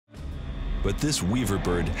But this weaver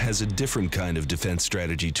bird has a different kind of defense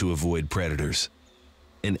strategy to avoid predators.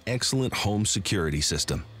 An excellent home security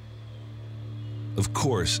system. Of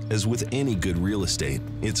course, as with any good real estate,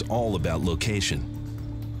 it's all about location.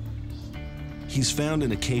 He's found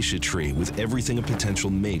an acacia tree with everything a potential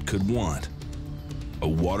mate could want. A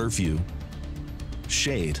water view,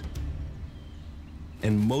 shade,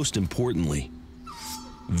 and most importantly,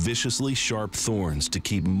 viciously sharp thorns to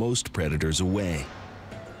keep most predators away.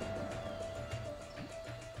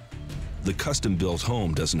 The custom-built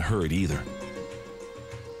home doesn't hurt either.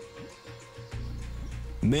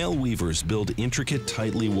 Male weavers build intricate,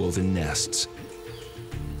 tightly woven nests.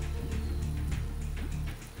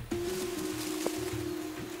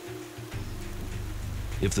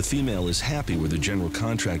 If the female is happy with the general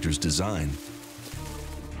contractor's design,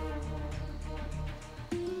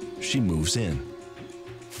 she moves in.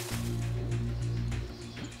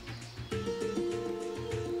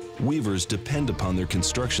 Weavers depend upon their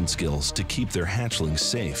construction skills to keep their hatchlings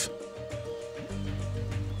safe.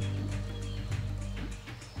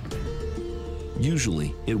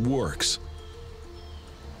 Usually, it works.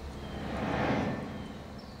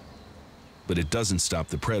 But it doesn't stop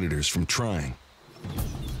the predators from trying.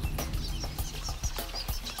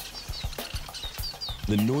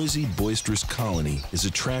 The noisy, boisterous colony is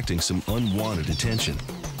attracting some unwanted attention.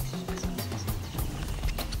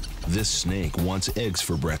 This snake wants eggs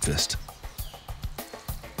for breakfast.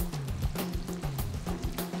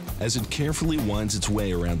 As it carefully winds its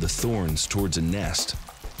way around the thorns towards a nest,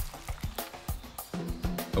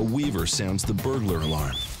 a weaver sounds the burglar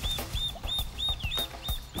alarm.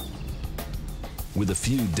 With a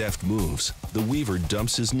few deft moves, the weaver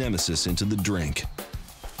dumps his nemesis into the drink.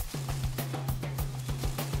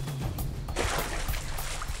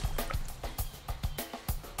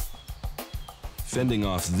 Fending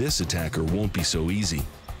off this attacker won't be so easy.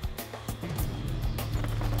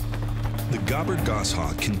 The gobbered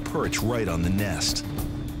goshawk can perch right on the nest.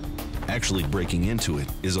 Actually breaking into it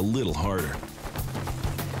is a little harder.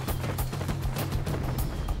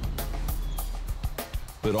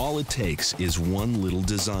 But all it takes is one little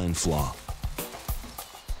design flaw,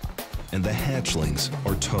 and the hatchlings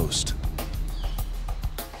are toast.